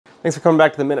Thanks for coming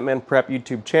back to the Minuteman Prep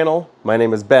YouTube channel. My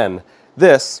name is Ben.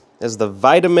 This is the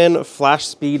VTOMAN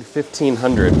FlashSpeed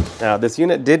 1500. Now, this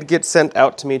unit did get sent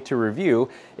out to me to review.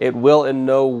 It will in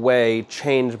no way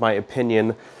change my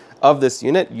opinion of this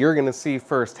unit. You're gonna see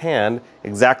firsthand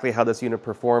exactly how this unit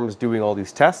performs doing all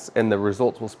these tests, and the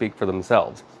results will speak for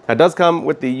themselves. It does come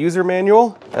with the user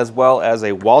manual as well as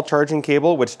a wall charging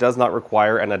cable, which does not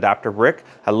require an adapter brick.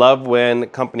 I love when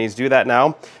companies do that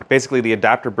now. Basically, the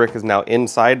adapter brick is now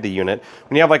inside the unit.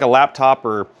 When you have like a laptop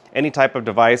or any type of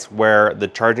device where the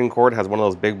charging cord has one of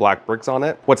those big black bricks on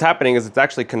it, what's happening is it's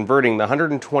actually converting the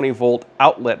 120 volt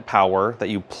outlet power that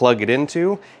you plug it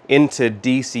into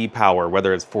DC power,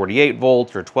 whether it's 48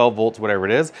 volts or 12 volts, whatever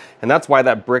it is. And that's why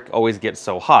that brick always gets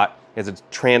so hot, is it's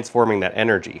transforming that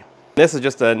energy. This is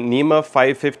just a NEMA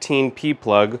 515P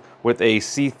plug with a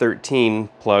C13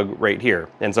 plug right here.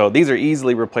 And so these are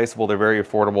easily replaceable. They're very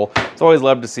affordable. It's always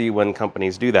love to see when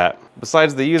companies do that.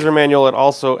 Besides the user manual, it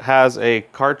also has a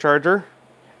car charger,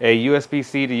 a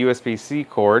USB-C to USB-C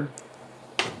cord,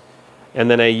 and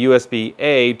then a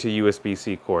USB-A to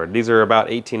USB-C cord. These are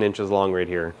about 18 inches long right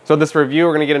here. So this review,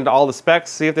 we're gonna get into all the specs,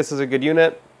 see if this is a good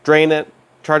unit, drain it,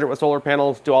 charge it with solar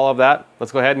panels, do all of that.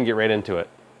 Let's go ahead and get right into it.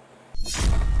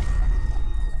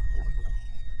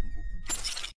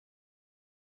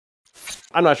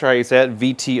 I'm not sure how you say it,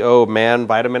 VTOMAN,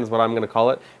 VTOMAN is what I'm gonna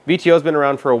call it. VTO's been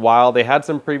around for a while. They had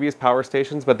some previous power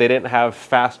stations, but they didn't have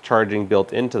fast charging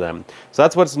built into them. So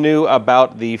that's what's new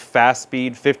about the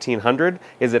FlashSpeed 1500,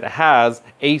 is it has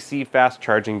AC fast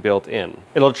charging built in.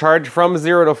 It'll charge from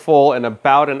 0 to full in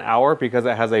about an hour because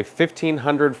it has a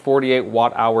 1548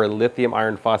 watt hour lithium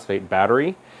iron phosphate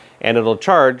battery, and it'll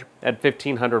charge at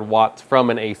 1500 watts from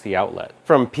an AC outlet.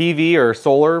 From PV or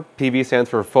solar, PV stands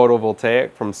for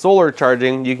photovoltaic, from solar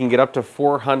charging, you can get up to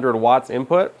 400 watts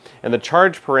input, and the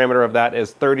charge parameter of that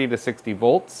is 30 to 60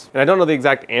 volts. And I don't know the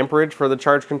exact amperage for the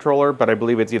charge controller, but I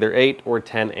believe it's either 8 or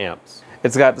 10 amps.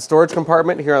 It's got the storage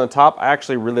compartment here on the top. I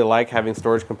actually really like having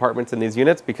storage compartments in these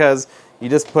units because you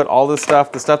just put all this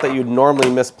stuff, the stuff that you'd normally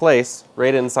misplace,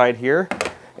 right inside here,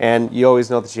 and you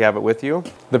always know that you have it with you.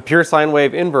 The pure sine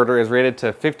wave inverter is rated to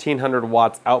 1500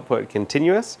 watts output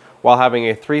continuous while having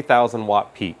a 3000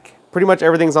 watt peak. Pretty much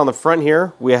everything's on the front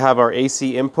here. We have our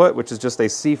AC input, which is just a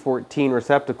C14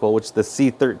 receptacle, which the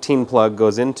C13 plug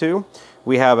goes into.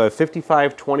 We have a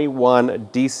 5521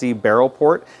 DC barrel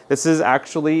port. This is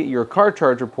actually your car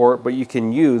charger port, but you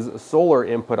can use solar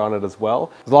input on it as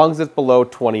well, as long as it's below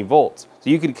 20 volts. So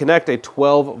you could connect a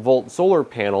 12 volt solar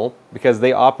panel because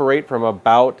they operate from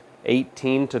about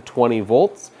 18 to 20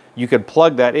 volts. You could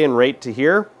plug that in right to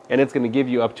here, and it's going to give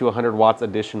you up to 100 watts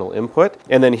additional input.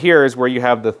 And then here is where you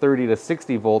have the 30 to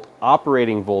 60 volt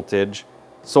operating voltage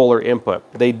solar input.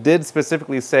 They did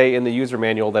specifically say in the user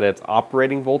manual that it's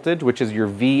operating voltage, which is your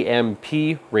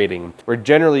VMP rating, where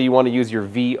generally you want to use your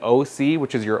VOC,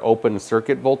 which is your open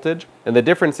circuit voltage. And the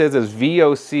difference is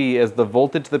VOC is the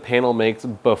voltage the panel makes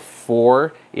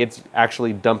before it's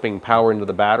actually dumping power into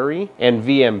the battery, and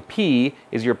VMP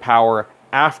is your power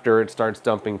after it starts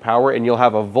dumping power, and you'll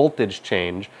have a voltage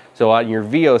change. So on your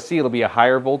VOC, it'll be a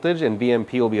higher voltage, and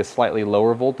VMP will be a slightly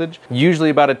lower voltage. Usually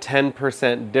about a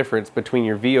 10% difference between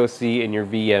your VOC and your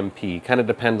VMP. Kind of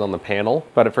depends on the panel.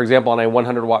 But for example, on a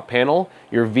 100 watt panel,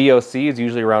 your VOC is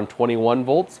usually around 21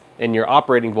 volts, and your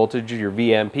operating voltage, your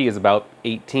VMP, is about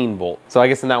 18 volts. So I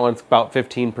guess in that one, it's about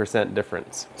 15%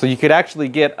 difference. So you could actually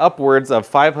get upwards of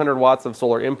 500 watts of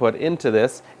solar input into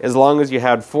this, as long as you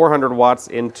had 400 watts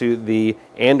into the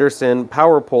Anderson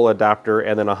power pole adapter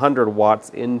and then 100 watts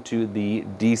into the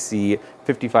DC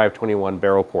 5521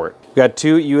 barrel port. We've got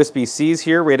two USB-Cs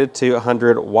here rated to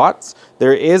 100 watts.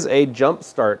 There is a jump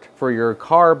start for your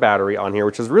car battery on here,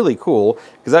 which is really cool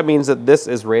because that means that this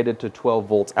is rated to 12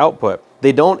 volts output.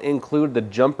 They don't include the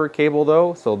jumper cable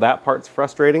though, so that part's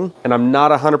frustrating. And I'm not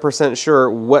 100%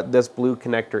 sure what this blue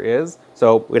connector is,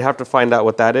 so we'd have to find out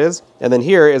what that is. And then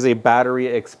here is a battery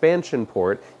expansion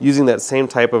port using that same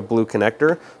type of blue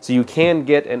connector. So you can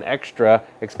get an extra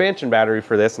expansion battery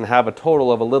for this and have a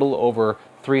total of a little over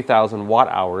 3000 watt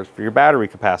hours for your battery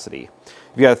capacity.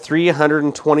 You've got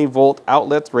 320 volt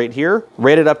outlets right here,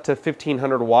 rated up to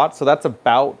 1500 watts, so that's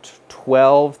about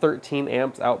 12, 13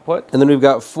 amps output. And then we've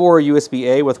got 4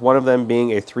 USB-A, with one of them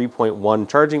being a 3.1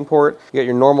 charging port. You got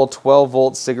your normal 12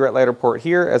 volt cigarette lighter port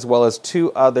here, as well as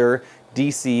 2 other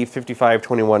DC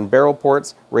 5521 barrel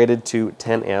ports rated to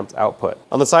 10 amps output.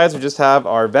 On the sides, we just have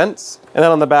our vents. And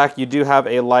then on the back, you do have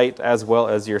a light as well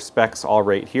as your specs all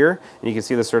right here. And you can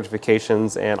see the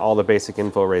certifications and all the basic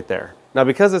info right there. Now,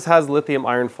 because this has lithium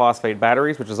iron phosphate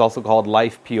batteries, which is also called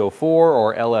LiFePO4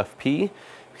 or LFP,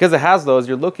 Because it has those,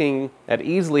 you're looking at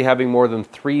easily having more than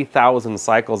 3,000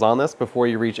 cycles on this before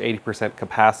you reach 80%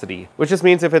 capacity, which just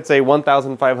means if it's a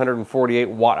 1,548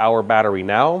 watt-hour battery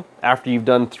now, after you've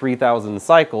done 3,000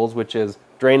 cycles, which is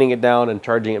draining it down and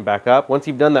charging it back up, once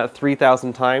you've done that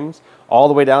 3,000 times, all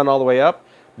the way down, all the way up,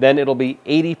 then it'll be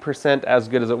 80% as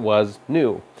good as it was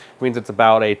new. It means it's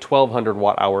about a 1,200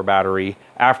 watt-hour battery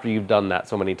after you've done that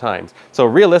so many times. So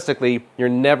realistically, you're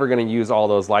never going to use all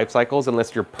those life cycles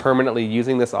unless you're permanently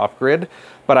using this off-grid.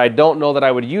 But I don't know that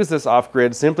I would use this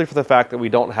off-grid simply for the fact that we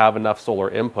don't have enough solar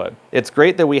input. It's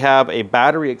great that we have a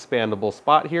battery expandable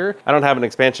spot here. I don't have an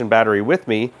expansion battery with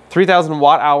me. 3,000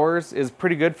 watt-hours is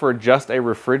pretty good for just a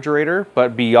refrigerator,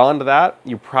 but beyond that,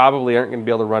 you probably aren't going to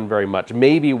be able to run very much.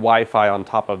 Maybe Wi-Fi on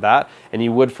top of that, and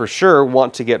you would for sure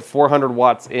want to get 400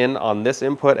 watts in on this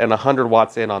input and 100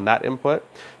 watts in on that input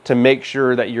to make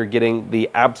sure that you're getting the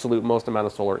absolute most amount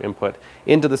of solar input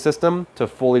into the system to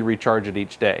fully recharge it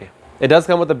each day. It does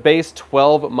come with a base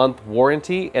 12-month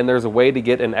warranty, and there's a way to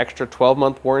get an extra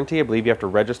 12-month warranty. I believe you have to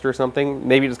register something.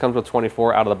 Maybe it just comes with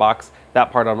 24 out of the box.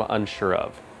 That part I'm unsure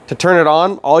of. To turn it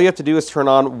on, all you have to do is turn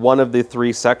on one of the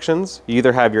three sections. You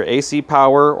either have your AC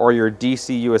power or your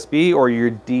DC USB or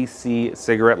your DC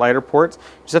cigarette lighter ports.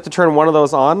 You just have to turn one of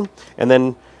those on, and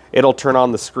then it'll turn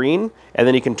on the screen, and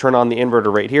then you can turn on the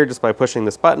inverter right here just by pushing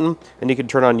this button, and you can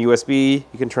turn on USB,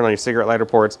 you can turn on your cigarette lighter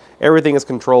ports. Everything is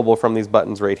controllable from these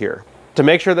buttons right here. To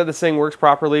make sure that this thing works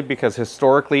properly, because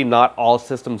historically not all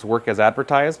systems work as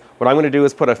advertised, what I'm going to do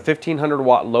is put a 1,500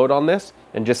 watt load on this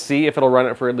and just see if it'll run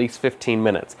it for at least 15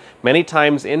 minutes. Many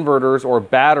times inverters or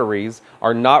batteries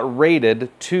are not rated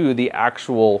to the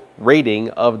actual rating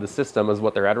of the system as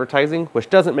what they're advertising, which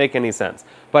doesn't make any sense,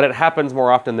 but it happens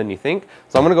more often than you think.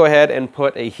 So I'm going to go ahead and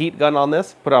put a heat gun on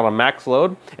this, put it on a max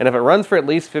load, and if it runs for at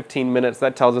least 15 minutes,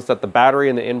 that tells us that the battery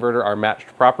and the inverter are matched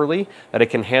properly, that it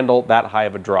can handle that high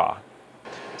of a draw.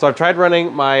 So I've tried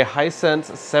running my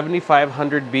Hisense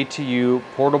 7500 BTU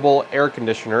portable air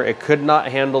conditioner. It could not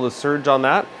handle the surge on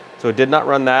that, so it did not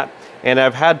run that. And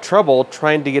I've had trouble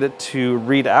trying to get it to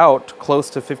read out close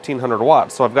to 1,500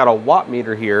 watts. So I've got a watt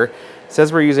meter here. It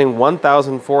says we're using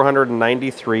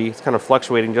 1,493. It's kind of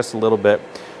fluctuating just a little bit.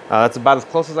 That's about as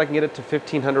close as I can get it to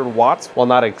 1,500 watts while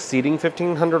not exceeding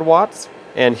 1,500 watts.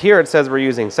 And here it says we're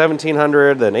using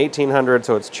 1,700, then 1,800,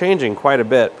 so it's changing quite a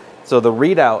bit. So the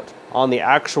readout on the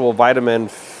actual VTOMAN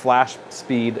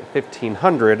FlashSpeed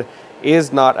 1500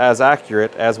 is not as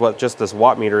accurate as what just this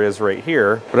watt meter is right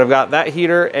here. But I've got that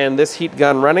heater and this heat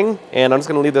gun running, and I'm just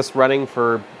gonna leave this running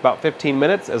for about 15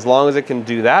 minutes. As long as it can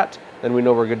do that, then we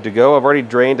know we're good to go. I've already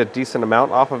drained a decent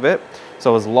amount off of it.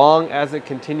 So as long as it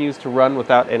continues to run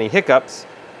without any hiccups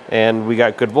and we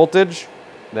got good voltage,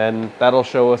 then that'll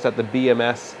show us that the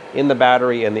BMS in the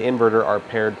battery and the inverter are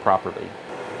paired properly.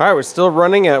 All right, we're still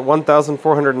running at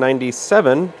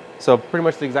 1,497, so pretty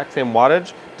much the exact same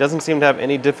wattage. Doesn't seem to have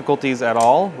any difficulties at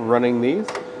all running these.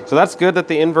 So that's good that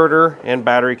the inverter and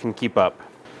battery can keep up.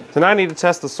 So now I need to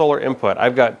test the solar input.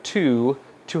 I've got two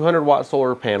 200 watt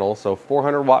solar panels, so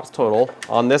 400 watts total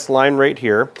on this line right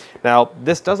here. Now,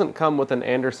 this doesn't come with an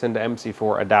Anderson to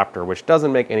MC4 adapter, which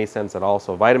doesn't make any sense at all.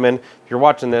 So VTOMAN, if you're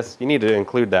watching this, you need to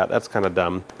include that. That's kind of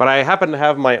dumb. But I happen to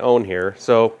have my own here.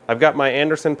 So I've got my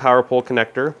Anderson power pole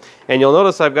connector, and you'll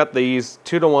notice I've got these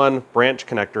 2-to-1 branch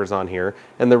connectors on here.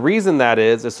 And the reason that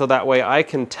is so that way I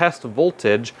can test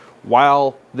voltage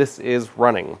while this is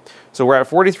running. So we're at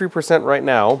 43% right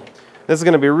now. This is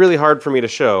going to be really hard for me to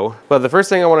show, but the first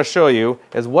thing I want to show you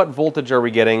is what voltage are we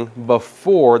getting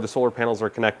before the solar panels are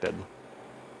connected. I'm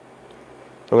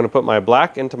going to put my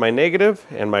black into my negative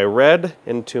and my red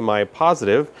into my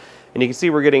positive, and you can see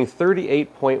we're getting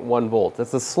 38.1 volts.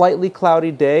 It's a slightly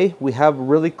cloudy day. We have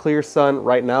really clear sun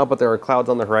right now, but there are clouds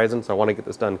on the horizon, so I want to get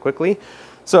this done quickly.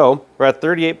 So we're at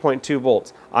 38.2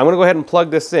 volts. I'm going to go ahead and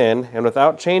plug this in, and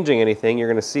without changing anything, you're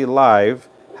going to see live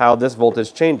how this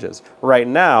voltage changes. Right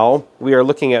now, we are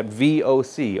looking at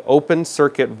VOC, open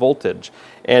circuit voltage.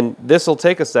 And this will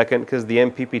take a second because the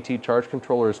MPPT charge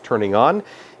controller is turning on.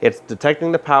 It's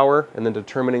detecting the power and then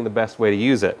determining the best way to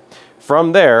use it.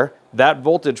 From there, that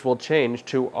voltage will change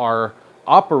to our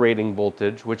operating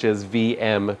voltage, which is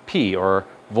VMP, or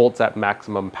volts at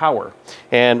maximum power.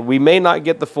 And we may not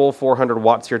get the full 400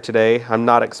 watts here today. I'm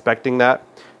not expecting that.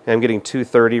 I'm getting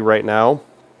 230 right now.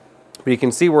 But you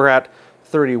can see we're at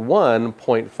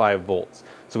 31.5 volts.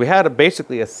 So we had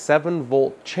basically a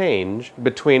 7-volt change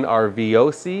between our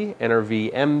VOC and our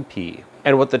VMP.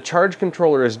 And what the charge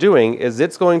controller is doing is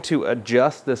it's going to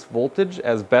adjust this voltage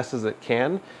as best as it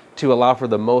can to allow for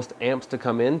the most amps to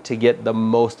come in to get the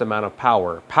most amount of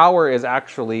power. Power is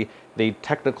actually the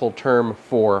technical term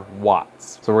for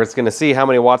watts. So we're just gonna see how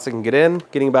many watts it can get in,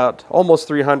 getting about almost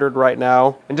 300 right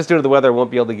now. And just due to the weather, I won't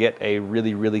be able to get a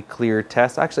really clear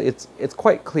test. Actually, it's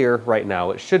quite clear right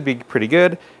now. It should be pretty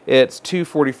good. It's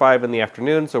 2:45 in the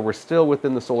afternoon, so we're still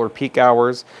within the solar peak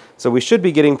hours. So we should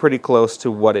be getting pretty close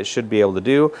to what it should be able to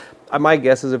do. My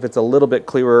guess is if it's a little bit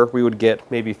clearer, we would get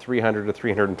maybe 300 to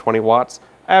 320 watts.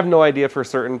 I have no idea for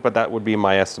certain, but that would be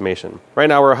my estimation. Right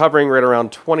now we're hovering right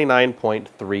around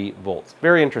 29.3 volts.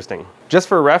 Very interesting. Just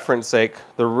for reference sake,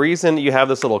 the reason you have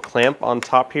this little clamp on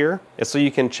top here is so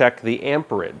you can check the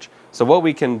amperage. So what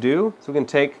we can do is we can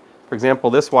take, for example,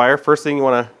 this wire. First thing you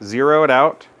want to zero it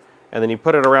out, and then you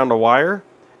put it around a wire,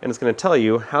 and it's going to tell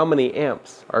you how many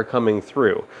amps are coming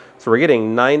through. So we're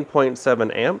getting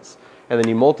 9.7 amps. And then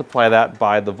you multiply that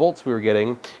by the volts we were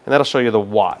getting, and that'll show you the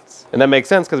watts. And that makes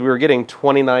sense because we were getting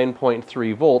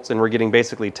 29.3 volts and we're getting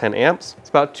basically 10 amps. It's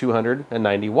about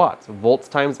 290 watts. Volts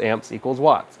times amps equals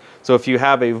watts. So if you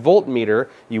have a voltmeter,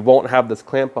 you won't have this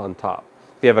clamp on top.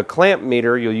 If you have a clamp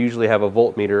meter, you'll usually have a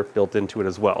voltmeter built into it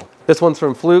as well. This one's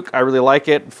from Fluke. I really like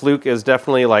it. Fluke is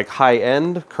definitely like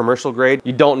high-end, commercial grade.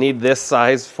 You don't need this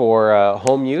size for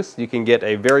home use. You can get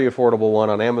a very affordable one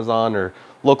on Amazon or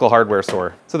local hardware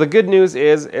store. So the good news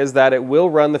is that it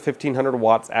will run the 1500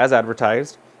 watts as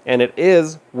advertised, and it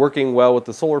is working well with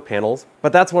the solar panels.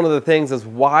 But that's one of the things is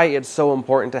why it's so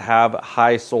important to have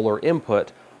high solar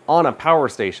input on a power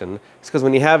station. It's because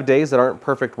when you have days that aren't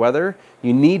perfect weather,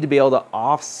 you need to be able to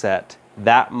offset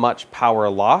that much power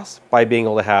loss by being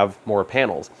able to have more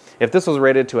panels. If this was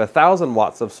rated to 1000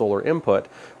 watts of solar input,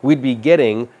 we'd be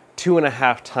getting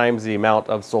 2.5 times the amount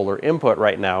of solar input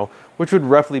right now, which would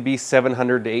roughly be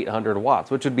 700 to 800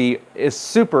 watts, which is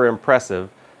super impressive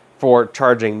for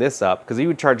charging this up, because you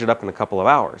would charge it up in a couple of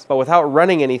hours. But without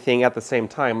running anything at the same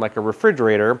time, like a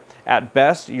refrigerator, at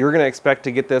best, you're gonna expect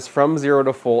to get this from 0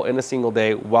 to full in a single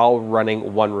day while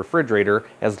running one refrigerator,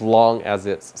 as long as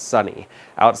it's sunny.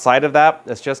 Outside of that,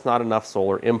 it's just not enough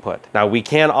solar input. Now, we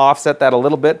can offset that a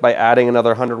little bit by adding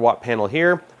another 100-watt panel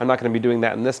here. I'm not gonna be doing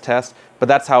that in this test, but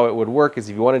that's how it would work, is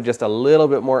if you wanted just a little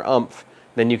bit more oomph,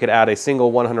 then you could add a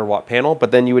single 100-watt panel, but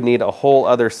then you would need a whole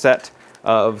other set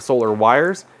of solar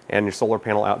wires and your solar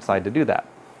panel outside to do that.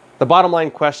 The bottom line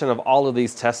question of all of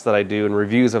these tests that I do and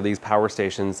reviews of these power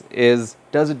stations is,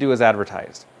 does it do as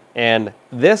advertised? And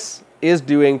this is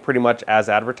doing pretty much as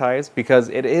advertised, because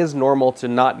it is normal to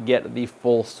not get the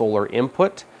full solar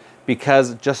input,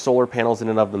 because just solar panels in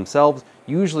and of themselves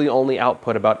usually only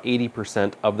output about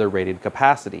 80% of their rated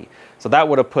capacity. So that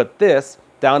would have put this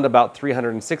down to about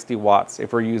 360 watts.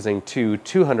 If we're using two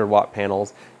 200-watt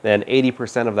panels, then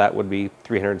 80% of that would be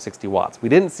 360 watts. We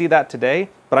didn't see that today,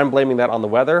 but I'm blaming that on the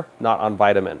weather, not on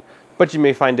VTOMAN. But you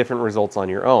may find different results on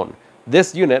your own.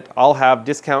 This unit, I'll have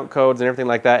discount codes and everything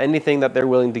like that. Anything that they're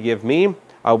willing to give me,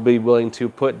 I'll be willing to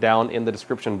put down in the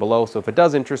description below. So if it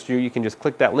does interest you, you can just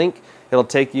click that link. It'll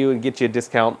take you and get you a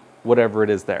discount, whatever it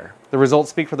is there. The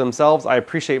results speak for themselves. I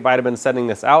appreciate VTOMAN sending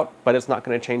this out, but it's not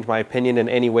going to change my opinion in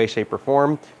any way, shape, or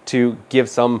form to give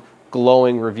some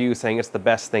glowing review saying it's the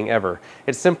best thing ever.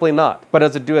 It's simply not. But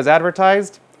does it do as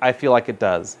advertised? I feel like it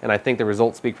does, and I think the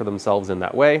results speak for themselves in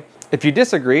that way. If you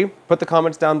disagree, put the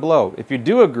comments down below. If you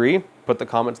do agree, put the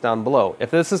comments down below. If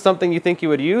this is something you think you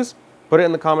would use, put it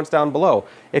in the comments down below.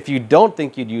 If you don't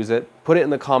think you'd use it, put it in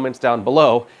the comments down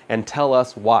below and tell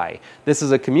us why. This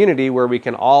is a community where we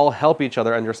can all help each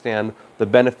other understand the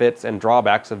benefits and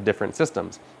drawbacks of different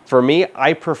systems. For me,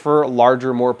 I prefer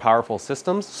larger, more powerful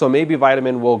systems, so maybe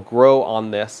VTOMAN will grow on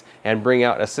this and bring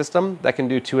out a system that can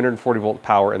do 240-volt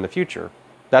power in the future.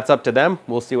 That's up to them.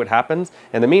 We'll see what happens.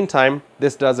 In the meantime,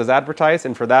 this does as advertised,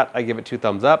 and for that, I give it 2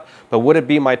 thumbs up. But would it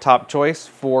be my top choice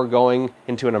for going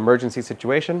into an emergency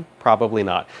situation? Probably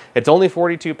not. It's only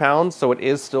 42 pounds, so it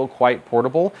is still quite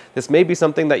portable. This may be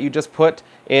something that you just put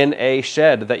in a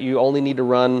shed that you only need to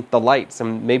run the lights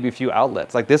and maybe a few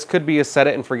outlets. Like, this could be a set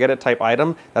it and forget it type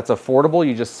item that's affordable.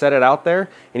 You just set it out there,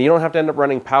 and you don't have to end up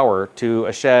running power to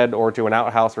a shed or to an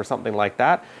outhouse or something like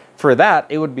that. For that,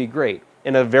 it would be great.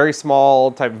 In a very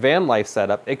small type van life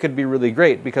setup, it could be really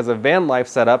great, because a van life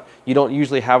setup, you don't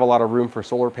usually have a lot of room for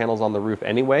solar panels on the roof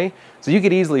anyway. So you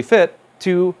could easily fit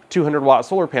 2 200-watt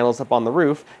solar panels up on the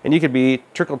roof, and you could be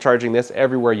trickle charging this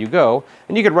everywhere you go.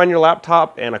 And you could run your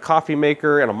laptop and a coffee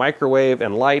maker and a microwave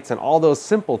and lights and all those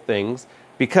simple things,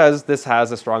 because this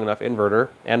has a strong enough inverter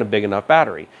and a big enough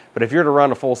battery. But if you're to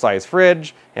run a full-size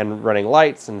fridge and running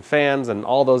lights and fans and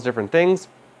all those different things,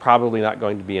 probably not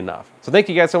going to be enough. So thank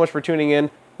you guys so much for tuning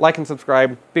in. Like and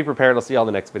subscribe. Be prepared. I'll see you all in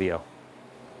the next video.